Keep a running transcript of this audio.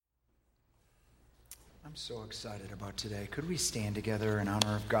I'm so excited about today. Could we stand together in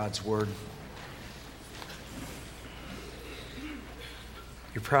honor of God's word?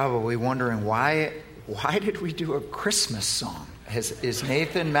 You're probably wondering, why did we do a Christmas song? Is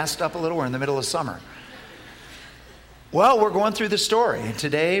Nathan messed up a little? We're in the middle of summer. Well, we're going through the story, and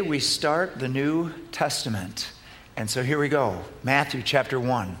today we start the New Testament. And so here we go. Matthew chapter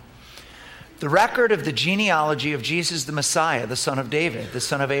 1. The record of the genealogy of Jesus the Messiah, the son of David, the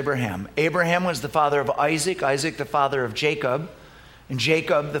son of Abraham. Abraham was the father of Isaac, Isaac the father of Jacob, and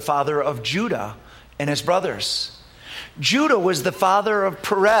Jacob the father of Judah and his brothers. Judah was the father of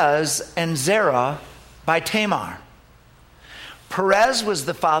Perez and Zerah by Tamar. Perez was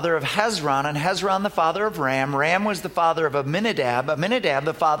the father of Hezron, and Hezron the father of Ram. Ram was the father of Amminadab, Amminadab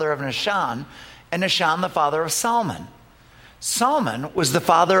the father of Nahshon, and Nahshon the father of Salmon. Salmon was the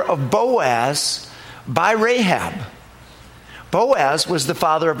father of Boaz by Rahab. Boaz was the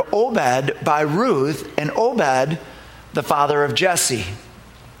father of Obed by Ruth, and Obed the father of Jesse.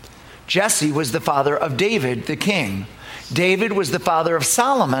 Jesse was the father of David the king. David was the father of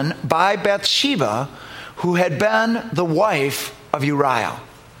Solomon by Bathsheba, who had been the wife of Uriah.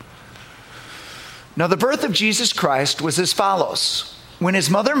 Now the birth of Jesus Christ was as follows. When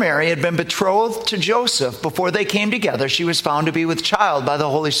his mother Mary had been betrothed to Joseph, before they came together, she was found to be with child by the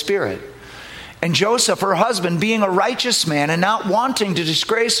Holy Spirit. And Joseph, her husband, being a righteous man and not wanting to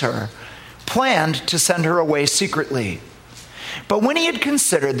disgrace her, planned to send her away secretly. But when he had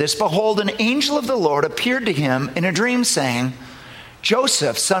considered this, behold, an angel of the Lord appeared to him in a dream, saying,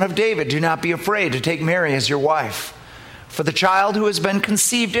 Joseph, son of David, do not be afraid to take Mary as your wife, for the child who has been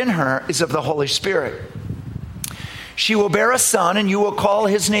conceived in her is of the Holy Spirit. She will bear a son, and you will call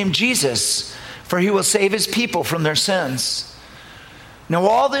his name Jesus, for he will save his people from their sins. Now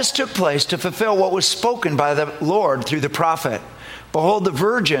all this took place to fulfill what was spoken by the Lord through the prophet. Behold, the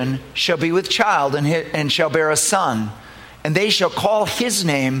virgin shall be with child and shall bear a son, and they shall call his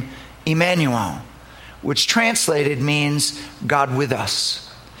name Emmanuel, which translated means God with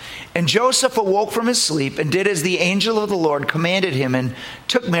us. And Joseph awoke from his sleep and did as the angel of the Lord commanded him, and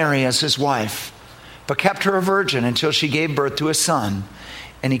took Mary as his wife, but kept her a virgin until she gave birth to a son,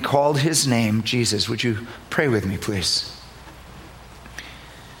 and he called his name Jesus. Would you pray with me, please?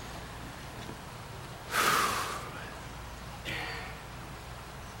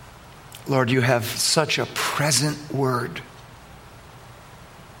 Lord, you have such a present word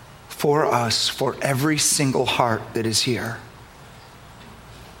for us, for every single heart that is here.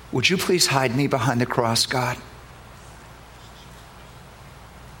 Would you please hide me behind the cross, God?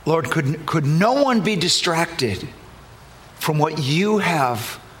 Lord, could no one be distracted from what you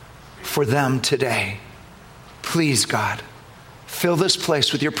have for them today? Please, God, fill this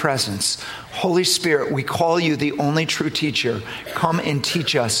place with your presence. Holy Spirit, we call you the only true teacher. Come and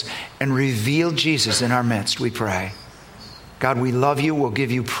teach us and reveal Jesus in our midst, we pray. God, we love you. We'll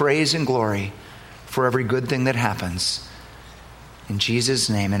give you praise and glory for every good thing that happens. In Jesus'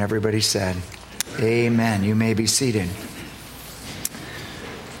 name, and everybody said, amen. You may be seated.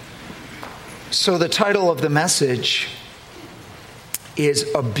 So the title of the message is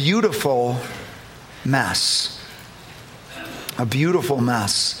A Beautiful Mess. A beautiful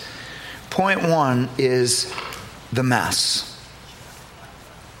mess. Point one is the mess.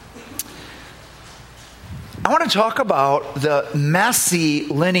 I want to talk about the messy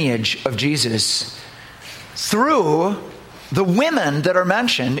lineage of Jesus through the women that are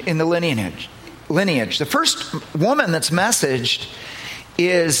mentioned in the lineage. The first woman that's messaged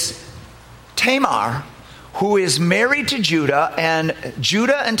is Tamar, who is married to Judah, and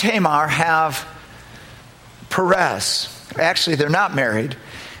Judah and Tamar have Perez. Actually, they're not married.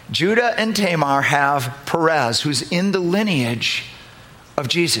 Judah and Tamar have Perez, who's in the lineage of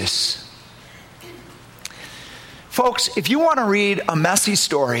Jesus. Folks, if you want to read a messy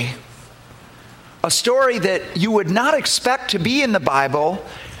story, a story that you would not expect to be in the Bible,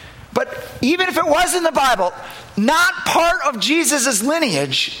 but even if it was in the Bible, not part of Jesus'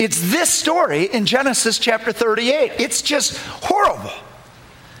 lineage, it's this story in Genesis chapter 38. It's just horrible.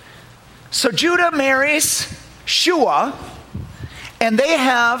 So Judah marries Shua, and they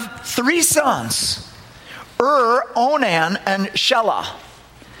have three sons, Onan, and Shelah.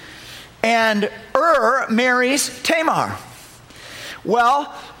 And marries Tamar.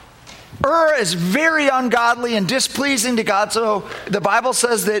 Well, is very ungodly and displeasing to God, so the Bible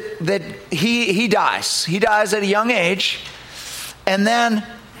says that he dies. He dies at a young age. And then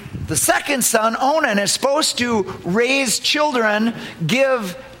the second son, Onan, is supposed to raise children,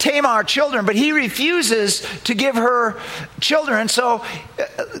 give Tamar children, but he refuses to give her children. So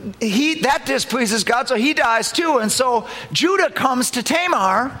that displeases God, so he dies too. And so Judah comes to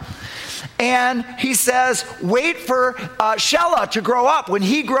Tamar and he says, wait for Shelah to grow up. When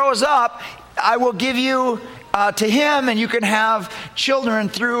he grows up, I will give you to him, and you can have children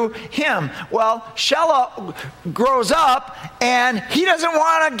through him. Well, Shelah grows up, and he doesn't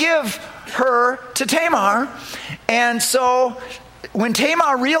want to give her to Tamar. And so when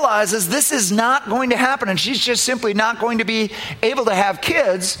Tamar realizes this is not going to happen, and she's just simply not going to be able to have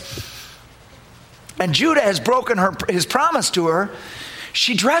kids, and Judah has broken his promise to her,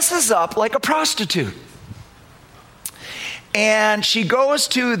 she dresses up like a prostitute. And she goes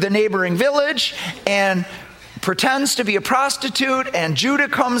to the neighboring village and pretends to be a prostitute, and Judah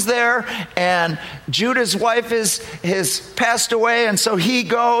comes there, and Judah's wife has passed away, and so he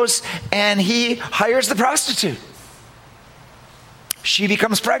goes and he hires the prostitute. She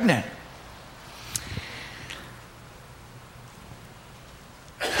becomes pregnant.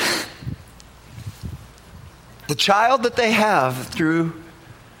 The child that they have through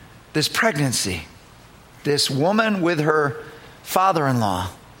this pregnancy, this woman with her father-in-law,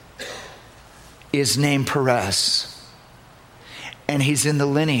 is named Perez, and he's in the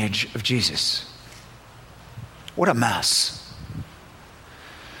lineage of Jesus. What a mess.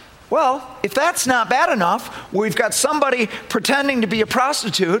 Well, if that's not bad enough, we've got somebody pretending to be a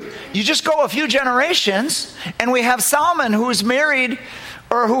prostitute. You just go a few generations, and we have Solomon, who is married,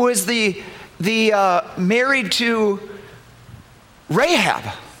 or who is the married to Rahab,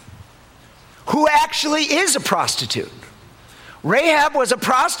 who actually is a prostitute. Rahab was a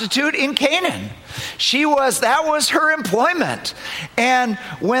prostitute in Canaan. That was her employment. And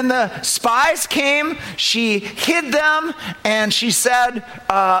when the spies came, she hid them, and she said,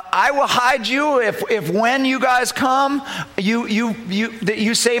 I will hide you if when you guys come,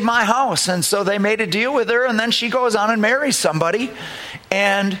 you save my house. And so they made a deal with her, and then she goes on and marries somebody,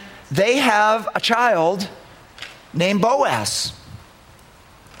 and they have a child named Boaz.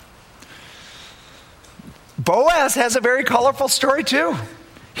 Boaz has a very colorful story too.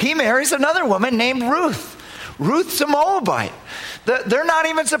 He marries another woman named Ruth. Ruth's a Moabite. They're not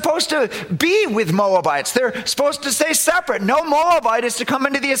even supposed to be with Moabites. They're supposed to stay separate. No Moabite is to come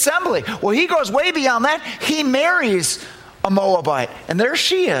into the assembly. Well, he goes way beyond that. He marries a Moabite. And there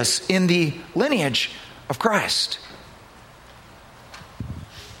she is in the lineage of Christ.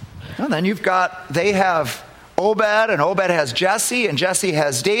 And then they have Obed, and Obed has Jesse, and Jesse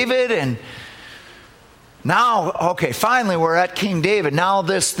has David, and now, okay, finally we're at King David. Now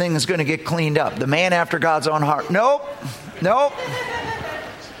this thing is going to get cleaned up. The man after God's own heart. Nope.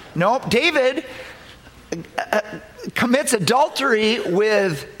 David commits adultery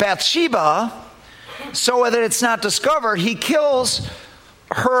with Bathsheba so that it's not discovered. He kills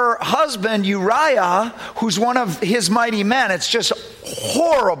her husband Uriah, who's one of his mighty men. It's just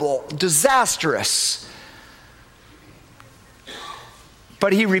horrible, disastrous.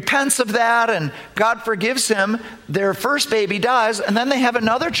 But he repents of that, and God forgives him. Their first baby dies, and then they have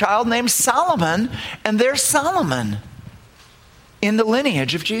another child named Solomon, and there's Solomon in the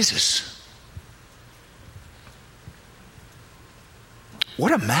lineage of Jesus.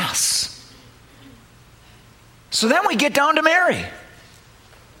 What a mess. So then we get down to Mary.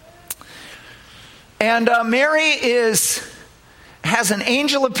 And Mary has an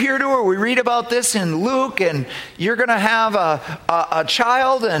angel appear to her. We read about this in Luke, and you're going to have a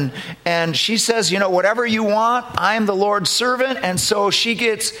child, and she says, whatever you want, I am the Lord's servant. And so she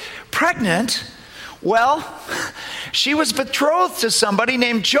gets pregnant. Well, she was betrothed to somebody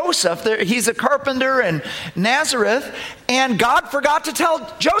named Joseph. He's a carpenter in Nazareth, and God forgot to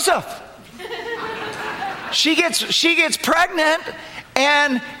tell Joseph. She gets pregnant,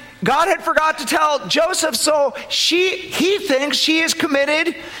 and God had forgot to tell Joseph, so he thinks she has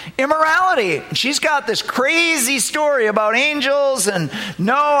committed immorality. She's got this crazy story about angels, and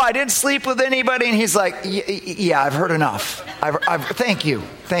no, I didn't sleep with anybody. And he's like, yeah, I've heard enough. Thank you,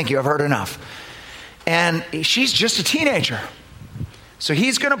 I've heard enough. And she's just a teenager. So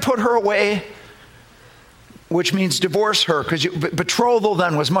he's going to put her away, which means divorce her, because betrothal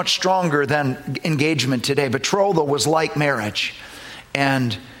then was much stronger than engagement today. Betrothal was like marriage.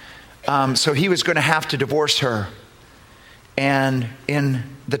 And so he was going to have to divorce her. And in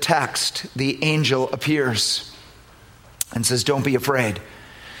the text, the angel appears and says, don't be afraid.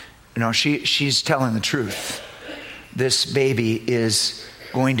 She's telling the truth. This baby is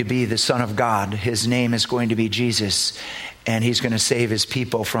going to be the Son of God. His name is going to be Jesus. And he's going to save his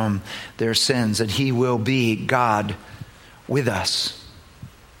people from their sins. And he will be God with us.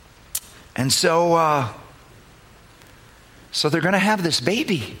 And so they're going to have this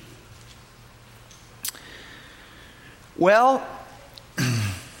baby. Well,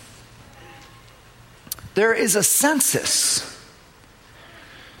 there is a census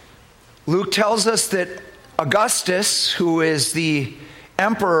Luke tells us that Augustus, who is the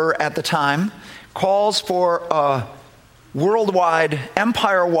emperor at the time, calls for a worldwide,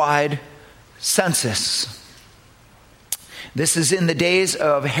 empire-wide census. This is in the days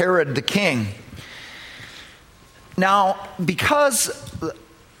of Herod the king. Now, because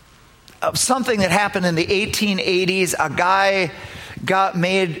of something that happened in the 1880s, a guy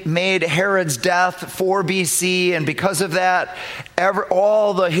made Herod's death 4 BC, and because of that,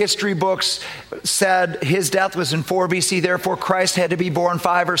 all the history books said his death was in 4 BC, therefore Christ had to be born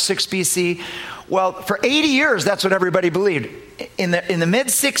 5 or 6 BC. Well, for 80 years, that's what everybody believed. In the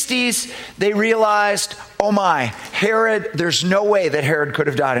mid-60s, they realized, oh my, Herod, there's no way that Herod could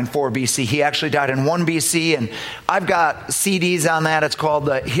have died in 4 BC. He actually died in 1 BC, and I've got CDs on that. It's called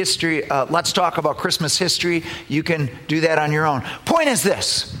the History. Let's Talk About Christmas History. You can do that on your own. Point is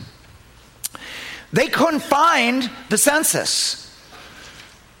this. They couldn't find the census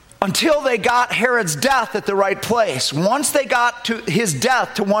until they got Herod's death at the right place. Once they got to his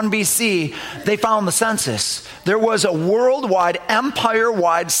death to 1 BC, they found the census. There was a worldwide,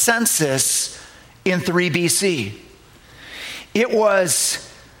 empire-wide census in 3 BC. It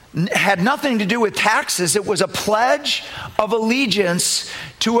had nothing to do with taxes. It was a pledge of allegiance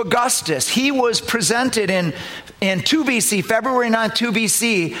to Augustus. He was presented in 2 BC, February 9th, 2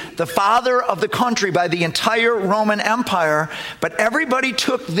 BC, the father of the country by the entire Roman Empire. But everybody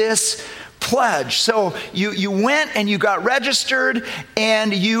took this pledge. So you went and you got registered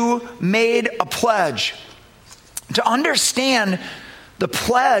and you made a pledge. To understand the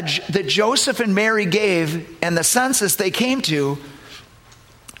pledge that Joseph and Mary gave and the census they came to,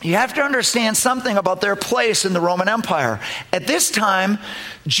 you have to understand something about their place in the Roman Empire. At this time,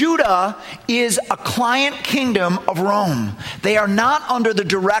 Judah is a client kingdom of Rome. They are not under the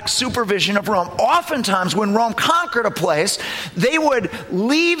direct supervision of Rome. Oftentimes, when Rome conquered a place, they would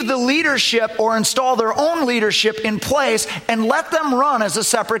leave the leadership or install their own leadership in place and let them run as a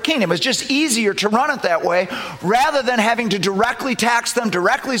separate kingdom. It's just easier to run it that way rather than having to directly tax them,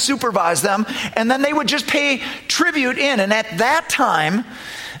 directly supervise them, and then they would just pay tribute in. And at that time,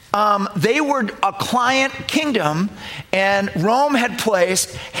 they were a client kingdom, and Rome had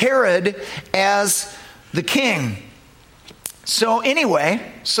placed Herod as the king. So anyway,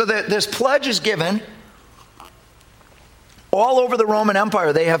 this pledge is given. All over the Roman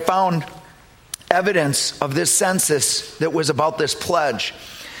Empire, they have found evidence of this census that was about this pledge.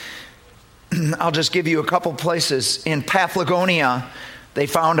 I'll just give you a couple places. In Paphlagonia, they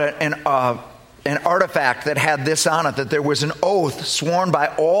found an artifact that had this on it, that there was an oath sworn by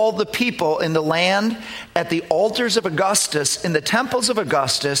all the people in the land at the altars of Augustus, in the temples of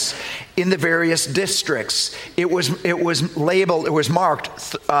Augustus, in the various districts. It was labeled, it was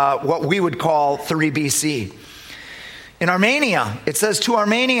marked what we would call 3 BC. In Armenia, it says to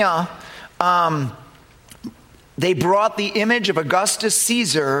Armenia, they brought the image of Augustus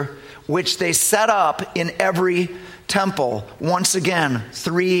Caesar, which they set up in every temple. Once again,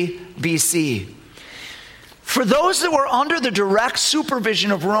 3 BC. For those that were under the direct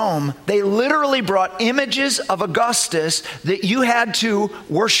supervision of Rome, they literally brought images of Augustus that you had to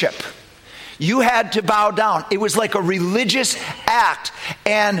worship. You had to bow down. It was like a religious act.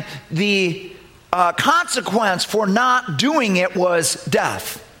 And the consequence for not doing it was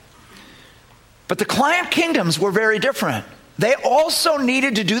death. But the client kingdoms were very different. They also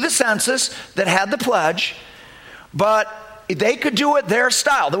needed to do the census that had the pledge, but they could do it their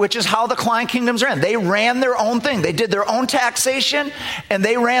style, which is how the client kingdoms ran. They ran their own thing. They did their own taxation, and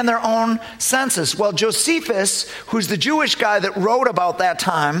they ran their own census. Well, Josephus, who's the Jewish guy that wrote about that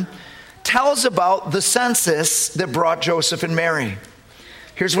time, tells about the census that brought Joseph and Mary.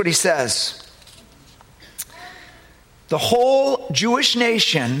 Here's what he says. The whole Jewish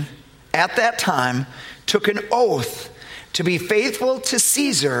nation at that time took an oath to be faithful to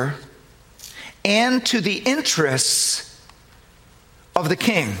Caesar and to the interests of the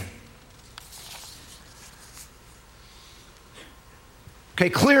king. Okay,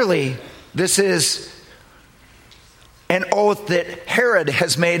 clearly this is an oath that Herod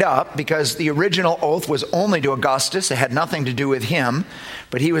has made up, because the original oath was only to Augustus. It had nothing to do with him,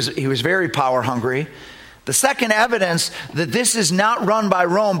 but he was very power hungry. The second evidence that this is not run by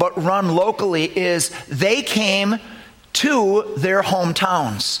Rome but run locally is they came to their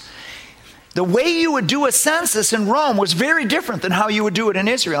hometowns. The way you would do a census in Rome was very different than how you would do it in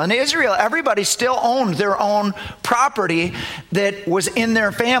Israel. In Israel, everybody still owned their own property that was in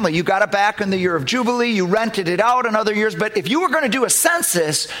their family. You got it back in the year of Jubilee. You rented it out in other years. But if you were going to do a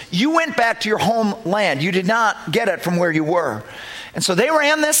census, you went back to your homeland. You did not get it from where you were. And so they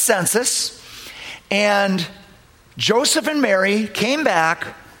ran this census, and Joseph and Mary came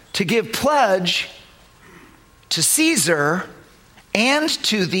back to give pledge to Caesar and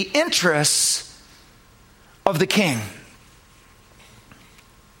to the interests of the king.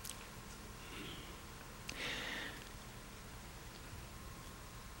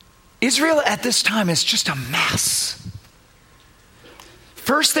 Israel at this time is just a mess.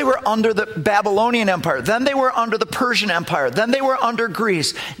 First, they were under the Babylonian Empire. Then they were under the Persian Empire. Then they were under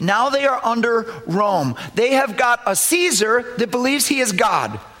Greece. Now they are under Rome. They have got a Caesar that believes he is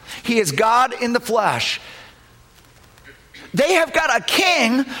God. He is God in the flesh. They have got a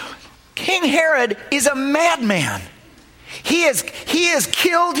king. King Herod is a madman. He has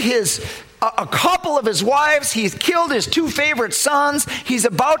killed a couple of his wives. He's killed his two favorite sons. He's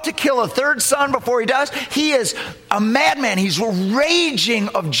about to kill a third son before he does. He is a madman. He's raging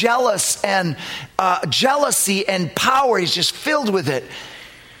of jealousy and power. He's just filled with it.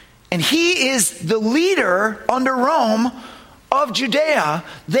 And he is the leader under Rome of Judea.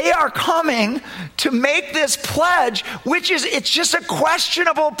 They are coming to make this pledge, it's just a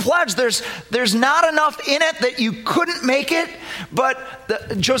questionable pledge. There's not enough in it that you couldn't make it, but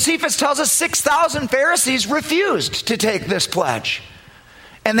Josephus tells us 6,000 Pharisees refused to take this pledge.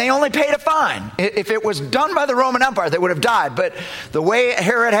 And they only paid a fine. If it was done by the Roman Empire, they would have died. But the way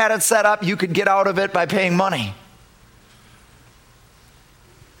Herod had it set up, you could get out of it by paying money.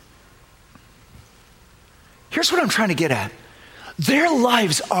 Here's what I'm trying to get at. Their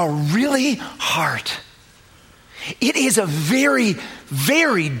lives are really hard. It is a very,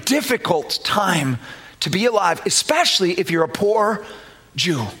 very difficult time to be alive, especially if you're a poor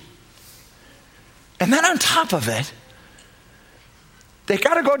Jew. And then on top of it, they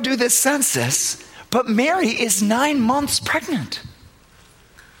got to go do this census, but Mary is 9 months pregnant.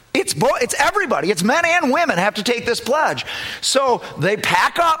 It's everybody. It's men and women have to take this pledge. So they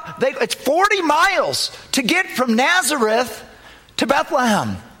pack up. It's 40 miles to get from Nazareth to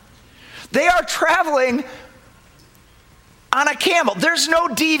Bethlehem. They are traveling on a camel. There's no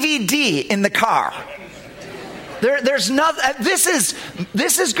DVD in the car. There's nothing. This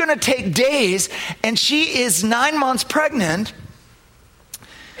is going to take days, and she is 9 months pregnant.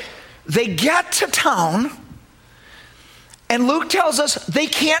 They get to town, and Luke tells us they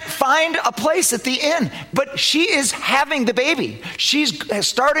can't find a place at the inn, but she is having the baby. She's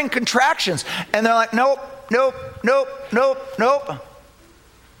starting contractions, and they're like, nope.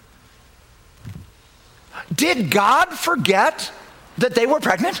 Did God forget that they were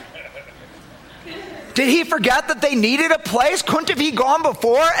pregnant? Did he forget that they needed a place? Couldn't have he gone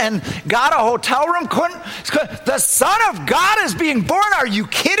before and got a hotel room? The Son of God is being born. Are you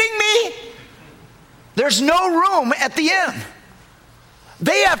kidding me? There's no room at the inn.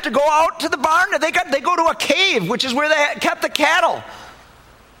 They have to go out to the barn. They go to a cave, which is where they kept the cattle.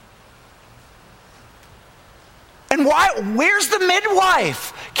 And why? Where's the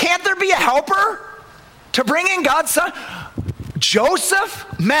midwife? Can't there be a helper to bring in God's son?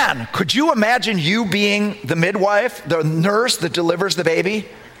 Joseph, man, could you imagine you being the midwife, the nurse that delivers the baby?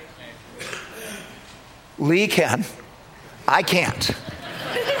 Lee can. I can't.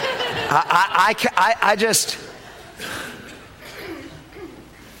 I just.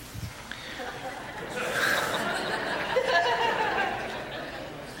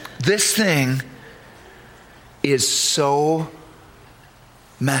 This thing is so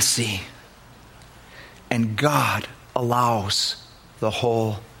messy, and God allows the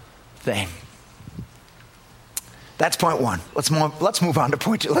whole thing. That's point one. Let's move on to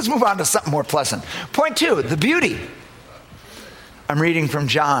point two. Let's move on to something more pleasant. Point two, the beauty. I'm reading from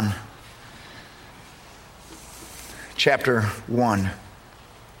John chapter 1.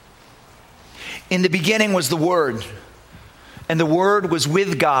 In the beginning was the Word, and the Word was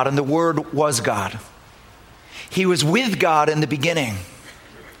with God, and the Word was God. He was with God in the beginning.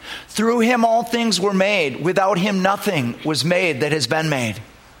 Through him all things were made. Without him nothing was made that has been made.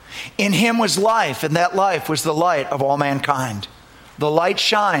 In him was life, and that life was the light of all mankind. The light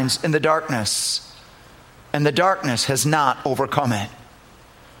shines in the darkness, and the darkness has not overcome it.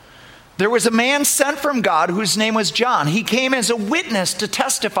 There was a man sent from God whose name was John. He came as a witness to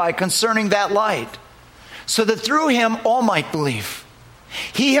testify concerning that light, so that through him all might believe.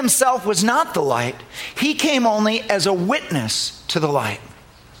 He himself was not the light. He came only as a witness to the light.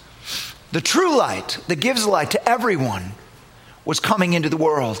 The true light that gives light to everyone was coming into the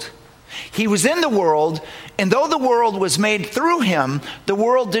world. He was in the world, and though the world was made through him, the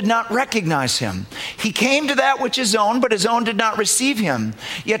world did not recognize him. He came to that which is own, but his own did not receive him.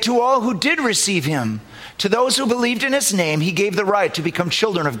 Yet to all who did receive him, to those who believed in his name, he gave the right to become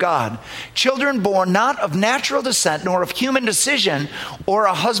children of God. Children born not of natural descent, nor of human decision or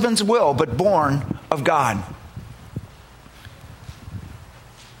a husband's will, but born of God.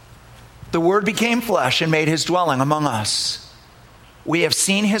 The Word became flesh and made his dwelling among us. We have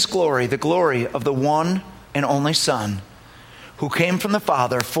seen his glory, the glory of the one and only Son, who came from the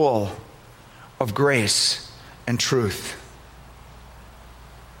Father, full of grace and truth.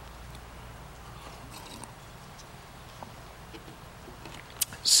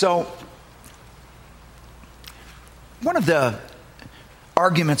 So, one of the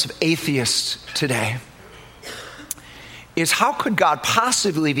arguments of atheists today is, how could God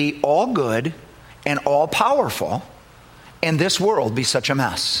possibly be all good and all powerful and this world be such a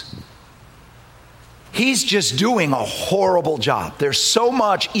mess? He's just doing a horrible job. There's so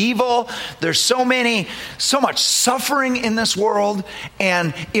much evil. There's so much suffering in this world.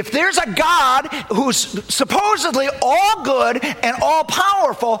 And if there's a God who's supposedly all good and all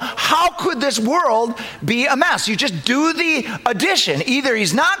powerful, how could this world be a mess? You just do the addition. Either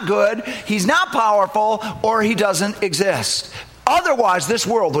he's not good, he's not powerful, or he doesn't exist. Otherwise, this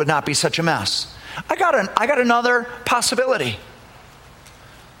world would not be such a mess. I got another possibility.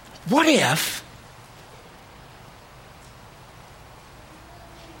 What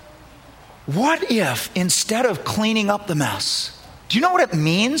if instead of cleaning up the mess, do you know what it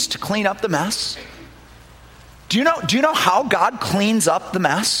means to clean up the mess? Do you know how God cleans up the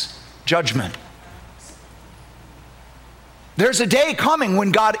mess? Judgment. There's a day coming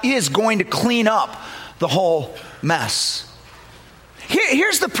when God is going to clean up the whole mess.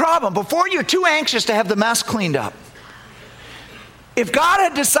 Here's the problem. Before you're too anxious to have the mess cleaned up, if God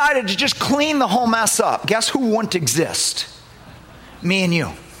had decided to just clean the whole mess up, guess who wouldn't exist? Me and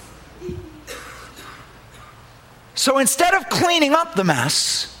you. So instead of cleaning up the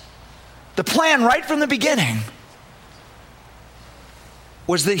mess, the plan right from the beginning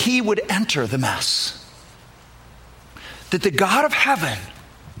was that he would enter the mess. That the God of heaven,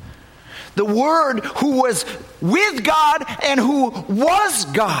 the Word who was with God and who was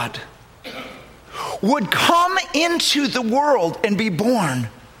God, would come into the world and be born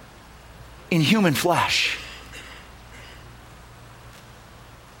in human flesh.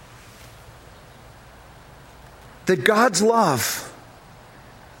 That God's love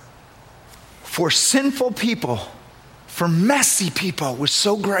for sinful people, for messy people, was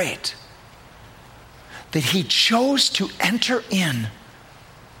so great that he chose to enter in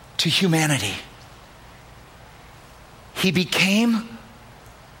to humanity. He became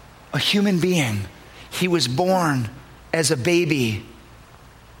a human being. He was born as a baby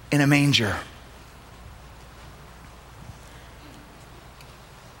in a manger.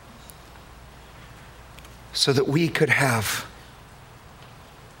 So that we could have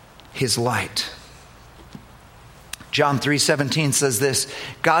his light. John 3:17 says this: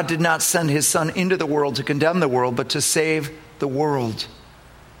 God did not send his Son into the world to condemn the world, but to save the world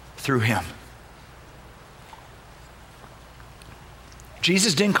through him.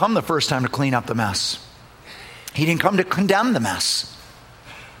 Jesus didn't come the first time to clean up the mess. He didn't come to condemn the mess.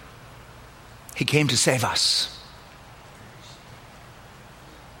 He came to save us.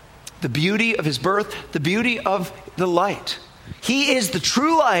 The beauty of his birth, the beauty of the light. He is the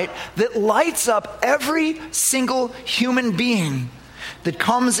true light that lights up every single human being that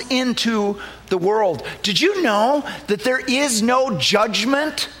comes into the world. Did you know that there is no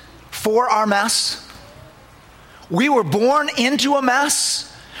judgment for our mess? We were born into a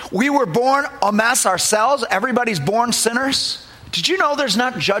mess. We were born a mess ourselves. Everybody's born sinners. Did you know there's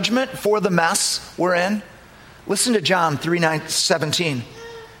not judgment for the mess we're in? Listen to John 3:17.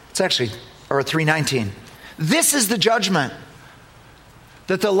 It's actually, or 3:19. This is the judgment,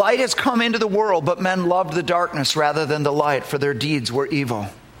 that the light has come into the world, but men loved the darkness rather than the light, for their deeds were evil.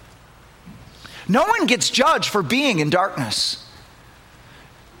 No one gets judged for being in darkness.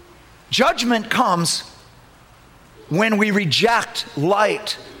 Judgment comes when we reject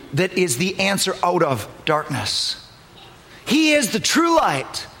light that is the answer out of darkness. He is the true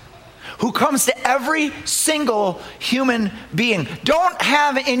light who comes to every single human being. Don't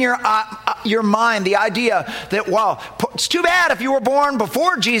have in your mind the idea that, well, it's too bad if you were born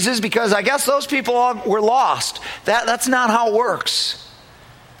before Jesus, because I guess those people all were lost. That's not how it works.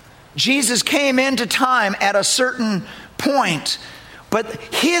 Jesus came into time at a certain point, but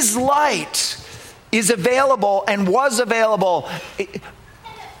his light is available and was available.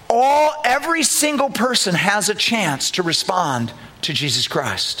 Every single person has a chance to respond to Jesus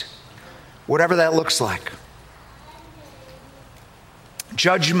Christ, whatever that looks like.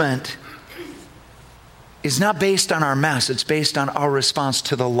 Judgment is not based on our mess. It's based on our response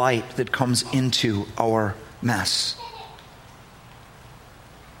to the light that comes into our mess.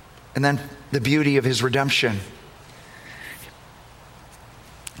 And then the beauty of his redemption.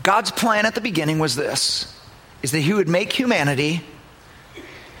 God's plan at the beginning was this, is that he would make humanity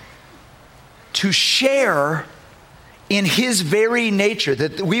to share in his very nature,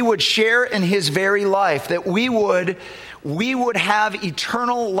 that we would share in his very life, that we would have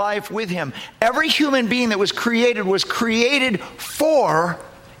eternal life with him. Every human being that was created for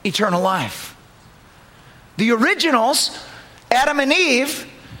eternal life. The originals, Adam and Eve,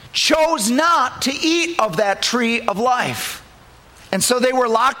 chose not to eat of that tree of life. And so they were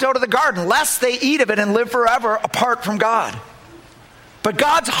locked out of the garden, lest they eat of it and live forever apart from God. But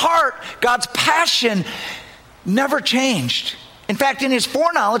God's heart, God's passion never changed. In fact, in his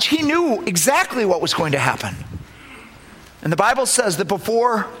foreknowledge, he knew exactly what was going to happen. And the Bible says that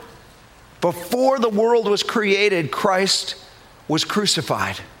before the world was created, Christ was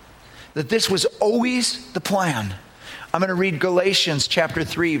crucified. That this was always the plan. I'm going to read Galatians chapter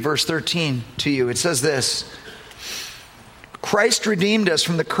 3, verse 13 to you. It says this: Christ redeemed us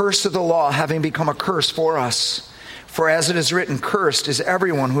from the curse of the law, having become a curse for us. For as it is written, cursed is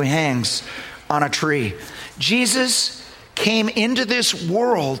everyone who hangs on a tree. Jesus came into this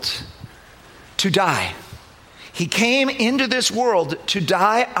world to die. He came into this world to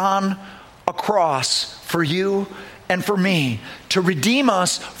die on a cross for you and for me, to redeem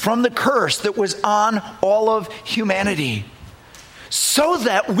us from the curse that was on all of humanity, so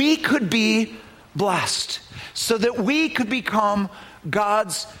that we could be blessed, so that we could become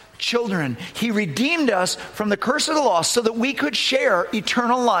God's children. He redeemed us from the curse of the law so that we could share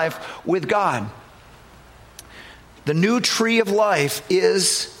eternal life with God. The new tree of life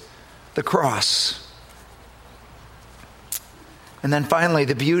is the cross. And then finally,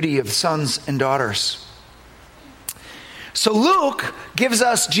 the beauty of sons and daughters. So Luke gives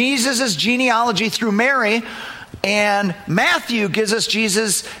us Jesus' genealogy through Mary, and Matthew gives us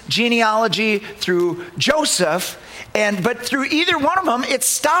Jesus' genealogy through Joseph. But through either one of them, it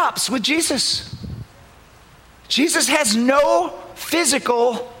stops with Jesus. Jesus has no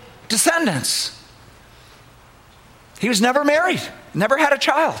physical descendants. He was never married, never had a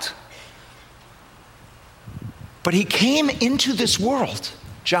child. But he came into this world.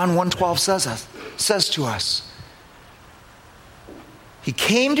 John 1:12 says to us, he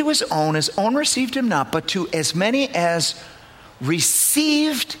came to his own received him not, but to as many as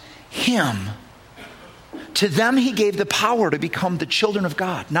received him, to them he gave the power to become the children of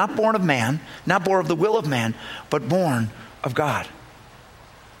God, not born of man, not born of the will of man, but born of God.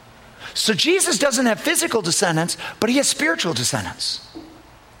 So Jesus doesn't have physical descendants, but he has spiritual descendants.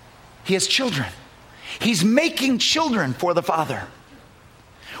 He has children. He's making children for the Father.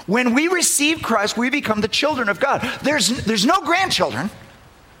 When we receive Christ, we become the children of God. There's no grandchildren.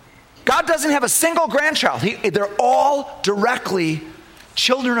 God doesn't have a single grandchild. They're all directly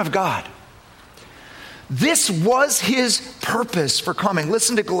children of God. This was his purpose for coming.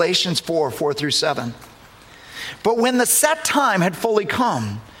 Listen to Galatians 4:4-7. But when the set time had fully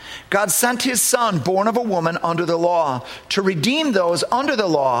come, God sent his Son, born of a woman under the law, to redeem those under the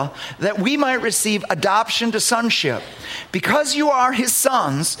law, that we might receive adoption to sonship. Because you are his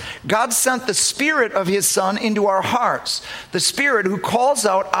sons, God sent the Spirit of his Son into our hearts, the Spirit who calls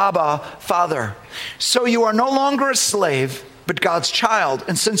out, Abba, Father. So you are no longer a slave, but God's child.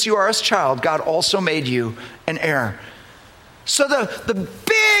 And since you are his child, God also made you an heir. So the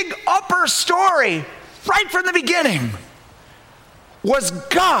big upper story, right from the beginning, was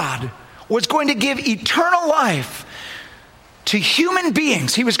God was going to give eternal life to human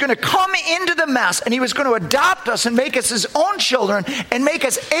beings. He was going to come into the mess, and he was going to adopt us and make us his own children and make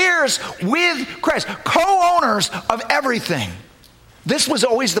us heirs with Christ, co-owners of everything. This was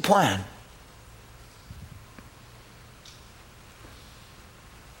always the plan.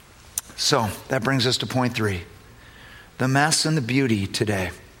 So that brings us to point 3, the mess and the beauty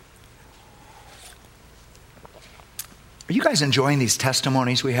today. Are you guys enjoying these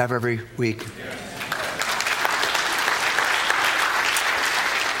testimonies we have every week?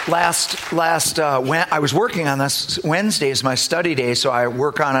 When I was working on this, Wednesday is my study day, so I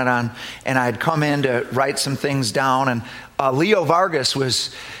work on it and I'd come in to write some things down, and Leo Vargas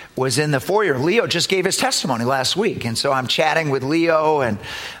was in the foyer. Leo just gave his testimony last week, and so I'm chatting with Leo, and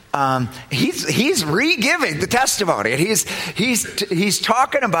he's re-giving the testimony, and he's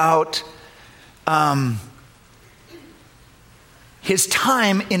talking about his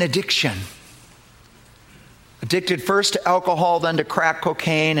time in addiction. Addicted first to alcohol, then to crack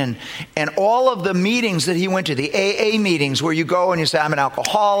cocaine, and all of the meetings that he went to, the AA meetings where you go and you say, I'm an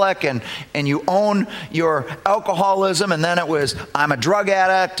alcoholic, and you own your alcoholism, and then it was, I'm a drug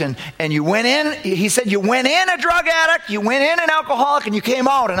addict, and you went in, he said you went in a drug addict, you went in an alcoholic, and you came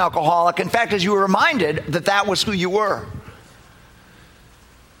out an alcoholic. In fact, as you were reminded that was who you were.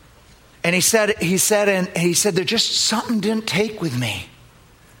 And he said, there just something didn't take with me.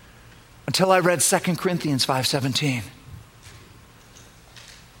 until I read 2 Corinthians 5:17.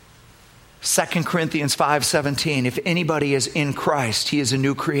 2 Corinthians 5:17, if anybody is in Christ, he is a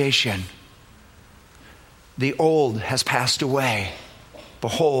new creation. The old has passed away.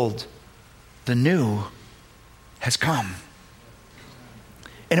 Behold, the new has come.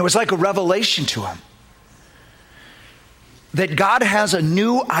 And it was like a revelation to him that God has a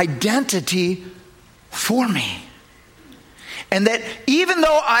new identity for me. And that even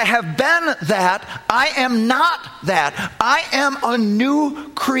though I have been that, I am not that. I am a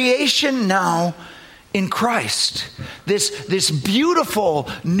new creation now in Christ. This beautiful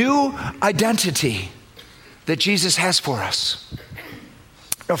new identity that Jesus has for us.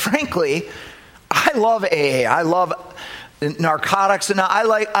 Now, frankly, I love AA. I love narcotics, and I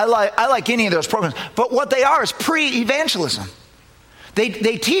like any of those programs. But what they are is pre-evangelism.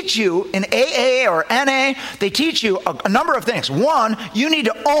 They teach you in AA or NA, they teach you a number of things. One, you need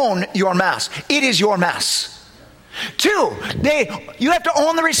to own your mess. It is your mess. Two, you have to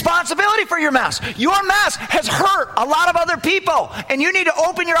own the responsibility for your mess. Your mess has hurt a lot of other people, and you need to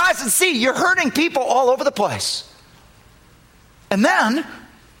open your eyes and see you're hurting people all over the place. And then,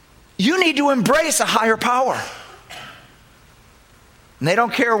 you need to embrace a higher power. And they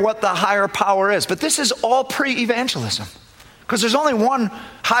don't care what the higher power is, but this is all pre-evangelism. Because there's only one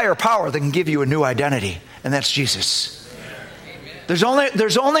higher power that can give you a new identity, and that's Jesus. There's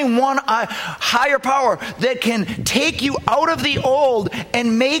only one higher power that can take you out of the old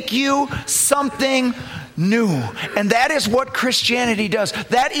and make you something new. And that is what Christianity does.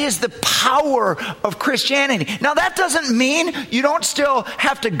 That is the power of Christianity. Now, that doesn't mean you don't still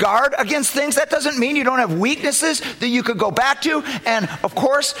have to guard against things. That doesn't mean you don't have weaknesses that you could go back to. And of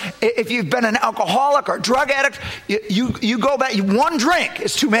course, if you've been an alcoholic or drug addict, you go back. One drink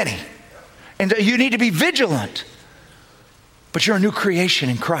is too many. And you need to be vigilant. But you're a new creation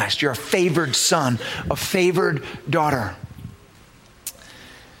in Christ. You're a favored son, a favored daughter.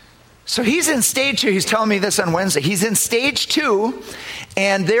 So he's in stage 2. He's telling me this on Wednesday. He's in stage 2,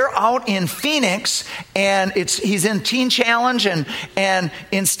 and they're out in Phoenix, and he's in Teen Challenge, and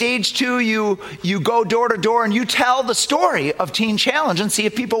in stage 2, you go door to door and you tell the story of Teen Challenge and see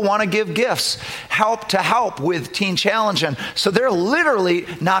if people want to give gifts, help with Teen Challenge. And so they're literally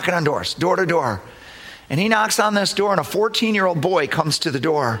knocking on doors, door to door. And he knocks on this door, and a 14-year-old boy comes to the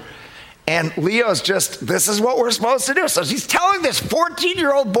door. And Leo's this is what we're supposed to do. So he's telling this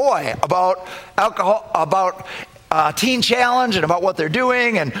 14-year-old boy about alcohol, about Teen Challenge, and about what they're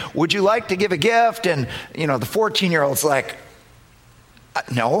doing, and would you like to give a gift? And, the 14-year-old's like,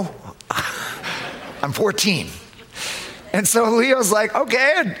 no, I'm 14. And so Leo's like,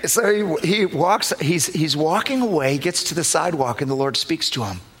 okay. And so he walks, he's walking away, gets to the sidewalk, and the Lord speaks to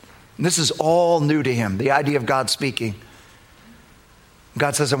him. And this is all new to him, the idea of God speaking.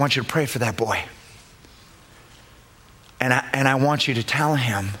 God says, I want you to pray for that boy. And I want you to tell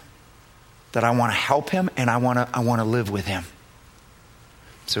him that I want to help him, and I want to live with him.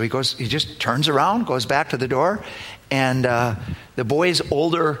 So he just turns around, goes back to the door, and the boy's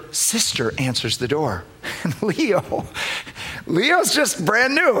older sister answers the door. And Leo's just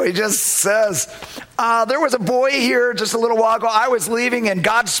brand new. He just says, there was a boy here just a little while ago. I was leaving, and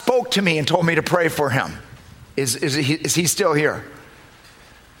God spoke to me and told me to pray for him. Is he still here?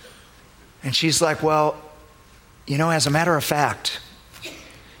 And she's like, well, as a matter of fact,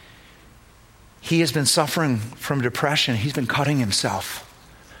 he has been suffering from depression. He's been cutting himself.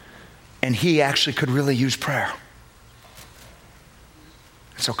 And he actually could really use prayer.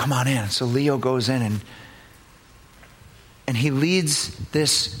 So come on in. So Leo goes in, and he leads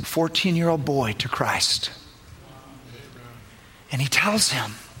this 14-year-old boy to Christ. And he tells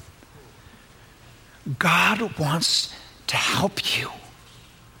him, God wants to help you.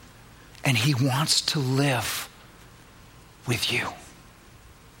 And he wants to live with you.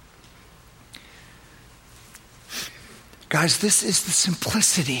 Guys, this is the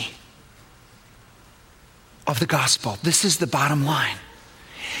simplicity of the gospel. This is the bottom line.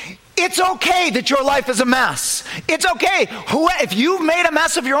 It's okay that your life is a mess. It's okay if you've made a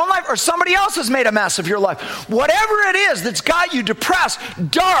mess of your own life or somebody else has made a mess of your life. Whatever it is that's got you depressed,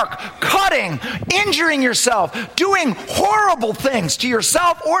 dark, cutting, injuring yourself, doing horrible things to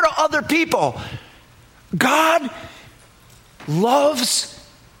yourself or to other people, God loves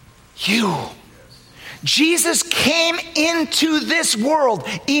you. Jesus came into this world,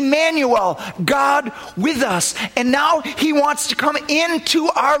 Emmanuel, God with us. And now he wants to come into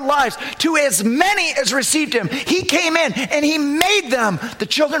our lives. To as many as received him, he came in and he made them the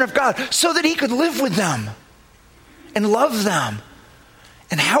children of God so that he could live with them and love them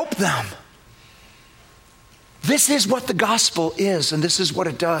and help them. This is what the gospel is, and this is what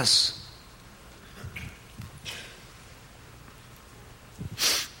it does.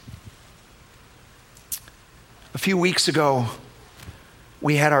 A few weeks ago,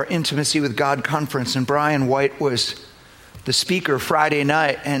 we had our Intimacy with God conference, and Brian White was the speaker Friday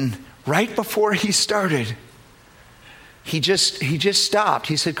night. And right before he started, he just stopped.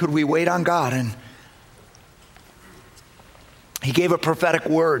 He said, "Could we wait on God?" And he gave a prophetic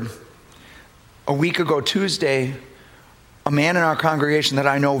word. A week ago, Tuesday, a man in our congregation that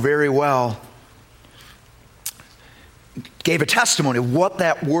I know very well gave a testimony of what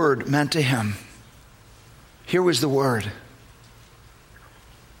that word meant to him. Here was the word.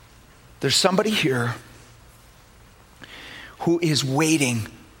 There's somebody here who is waiting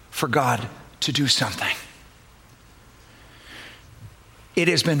for God to do something. It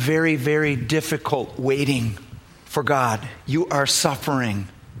has been very, very difficult waiting for God. You are suffering,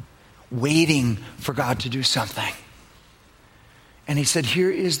 waiting for God to do something. And he said,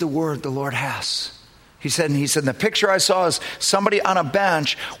 here is the word the Lord has. He said, the picture I saw is somebody on a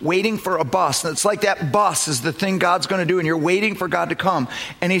bench waiting for a bus. And it's like that bus is the thing God's going to do, and you're waiting for God to come.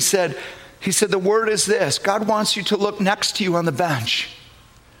 And he said, the word is this: God wants you to look next to you on the bench,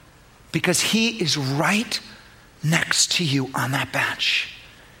 because he is right next to you on that bench.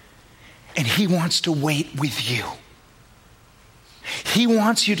 And he wants to wait with you. He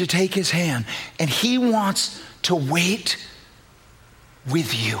wants you to take his hand, and he wants to wait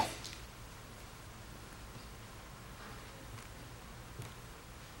with you.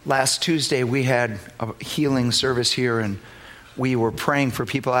 Last Tuesday, we had a healing service here, and we were praying for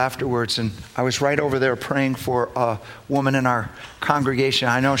people afterwards. And I was right over there praying for a woman in our congregation.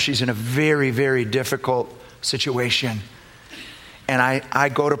 I know she's in a very, very difficult situation. And I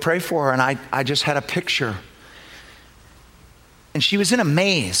go to pray for her, and I just had a picture. And she was in a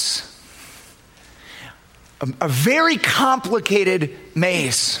maze, a very complicated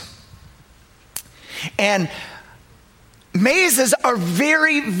maze. And mazes are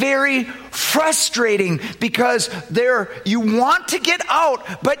very, very frustrating, because you want to get out,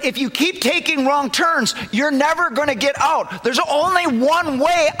 but if you keep taking wrong turns, you're never going to get out. There's only one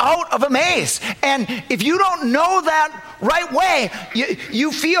way out of a maze. And if you don't know that right way,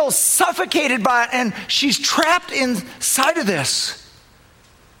 you feel suffocated by it, and she's trapped inside of this.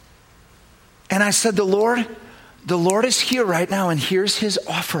 And I said, the Lord is here right now, and here's his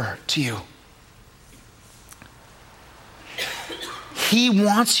offer to you. He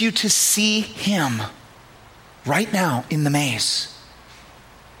wants you to see him right now in the maze.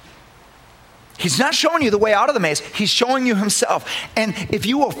 He's not showing you the way out of the maze. He's showing you himself. And if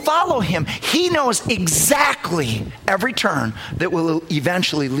you will follow him, he knows exactly every turn that will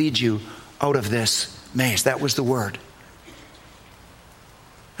eventually lead you out of this maze. That was the word.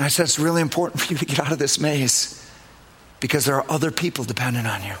 And I said, it's really important for you to get out of this maze, because there are other people dependent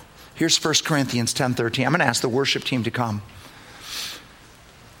on you. Here's 1 Corinthians 10:13. I'm going to ask the worship team to come.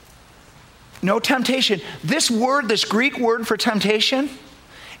 No temptation. This Greek word for temptation,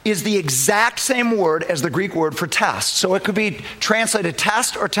 is the exact same word as the Greek word for test. So it could be translated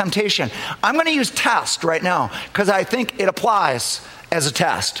test or temptation. I'm going to use test right now, because I think it applies as a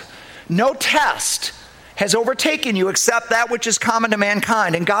test. No test has overtaken you except that which is common to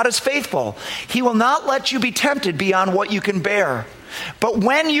mankind, and God is faithful. He will not let you be tempted beyond what you can bear. But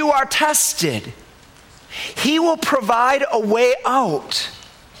when you are tested, he will provide a way out,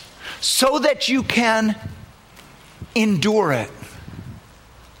 so that you can endure it.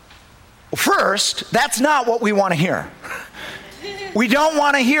 First, that's not what we want to hear. We don't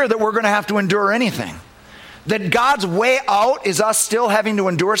want to hear that we're going to have to endure anything. That God's way out is us still having to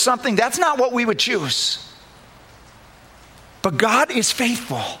endure something. That's not what we would choose. But God is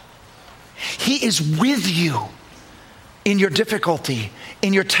faithful. He is with you in your difficulty,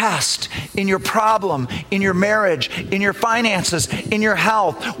 in your test, in your problem, in your marriage, in your finances, in your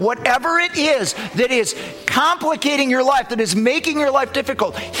health. Whatever it is that is complicating your life, that is making your life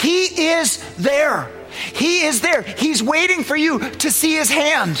difficult, he is there. He is there. He's waiting for you to see his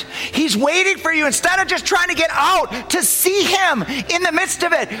hand. He's waiting for you, instead of just trying to get out, to see him in the midst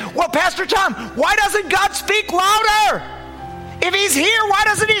of it. Well, Pastor Tom, why doesn't God speak louder? If he's here, why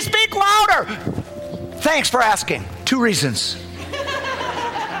doesn't he speak louder? Thanks for asking. 2 reasons.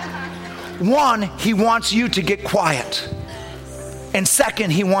 One, he wants you to get quiet. And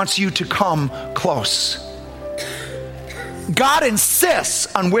second, he wants you to come close. God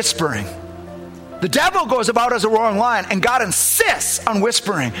insists on whispering. The devil goes about as a roaring lion, and God insists on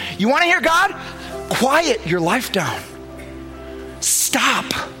whispering. You want to hear God? Quiet your life down. Stop.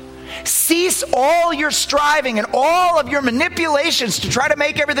 Cease all your striving and all of your manipulations to try to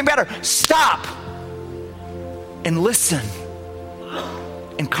make everything better. Stop. And listen.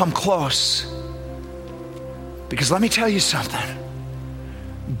 And come close. Because let me tell you something.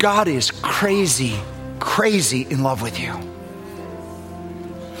 God is crazy crazy in love with you.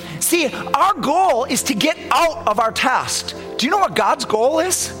 See, our goal is to get out of our test. Do you know what God's goal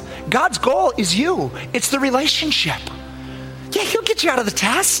is? God's goal is you. It's the relationship. Yeah, He'll get you out of the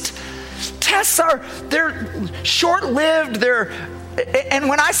test. Tests they're short-lived. And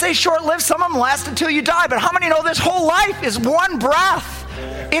when I say short-lived, some of them last until you die. But how many know this whole life is one breath?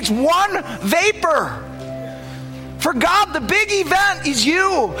 It's one vapor. For God, the big event is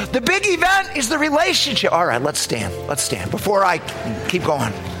you. The big event is the relationship. All right, let's stand. Let's stand. Before I keep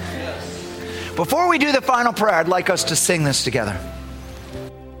going. Before we do the final prayer, I'd like us to sing this together.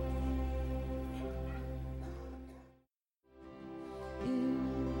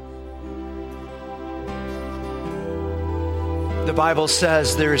 The Bible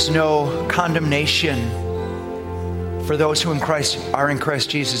says there is no condemnation for those who are in Christ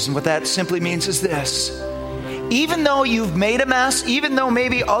Jesus. And what that simply means is this. Even though you've made a mess, even though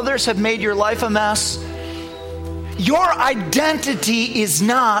maybe others have made your life a mess, your identity is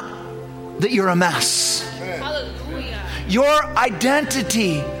not that you're a mess. Hallelujah. Your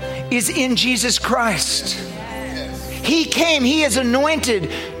identity is in Jesus Christ. He came, He is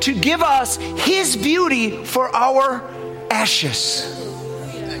anointed to give us His beauty for our ashes.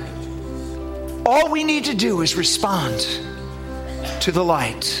 All we need to do is respond to the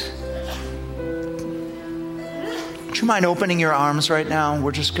light. Would you mind opening your arms right now?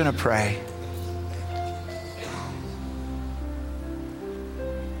 We're just going to pray.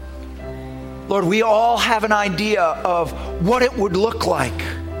 Lord, we all have an idea of what it would look like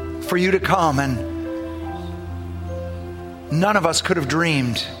for you to come, and none of us could have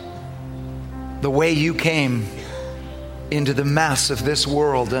dreamed the way you came into the mess of this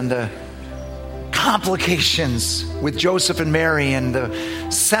world and the complications with Joseph and Mary and the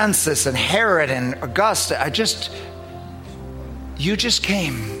census and Herod and Augusta. You just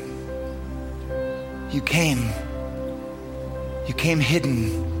came. You came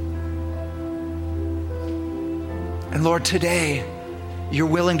hidden. And Lord, today, you're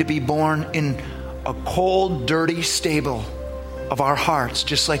willing to be born in a cold, dirty stable of our hearts,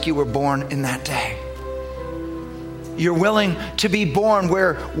 just like you were born in that day. You're willing to be born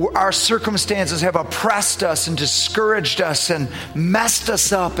where our circumstances have oppressed us and discouraged us and messed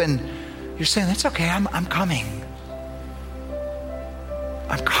us up. And you're saying, that's okay, I'm coming.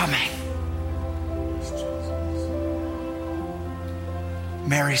 I'm coming.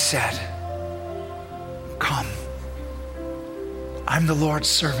 Mary said, come. I'm the Lord's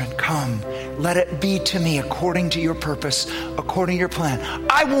servant. Come. Let it be to me according to your purpose, according to your plan.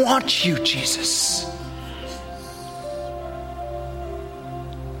 I want you, Jesus.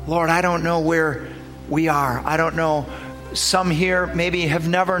 Lord, I don't know where we are. I don't know. Some here maybe have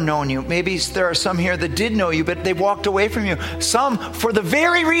never known you. Maybe there are some here that did know you, but they walked away from you. Some for the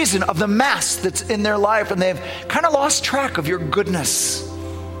very reason of the mess that's in their life, and they've kind of lost track of your goodness.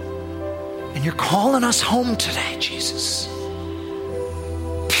 And you're calling us home today, Jesus.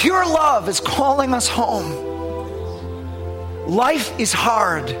 Pure love is calling us home. Life is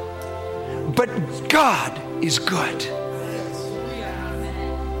hard, but God is good.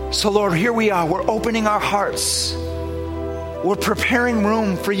 So Lord, here we are. We're opening our hearts. We're preparing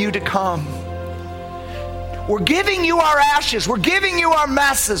room for you to come. We're giving you our ashes. We're giving you our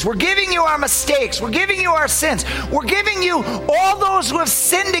messes. We're giving you our mistakes. We're giving you our sins. We're giving you all those who have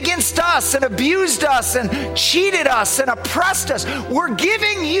sinned against us and abused us and cheated us and oppressed us. We're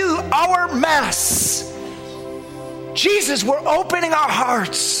giving you our mess. Jesus, we're opening our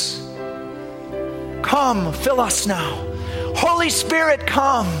hearts. Come, fill us now. Holy Spirit,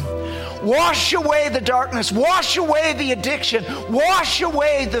 come. Wash away the darkness. Wash away the addiction. Wash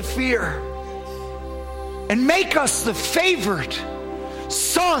away the fear. And make us the favored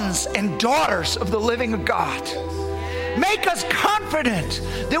sons and daughters of the living God. Make us confident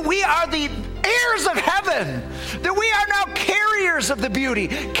that we are the heirs of heaven, that we are now carriers of the beauty,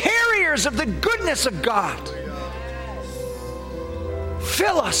 carriers of the goodness of God.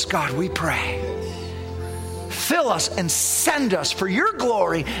 Fill us, God, we pray. Fill us and send us for your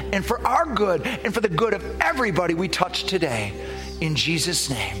glory and for our good and for the good of everybody we touch today. In Jesus'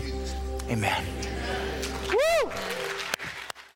 name, amen.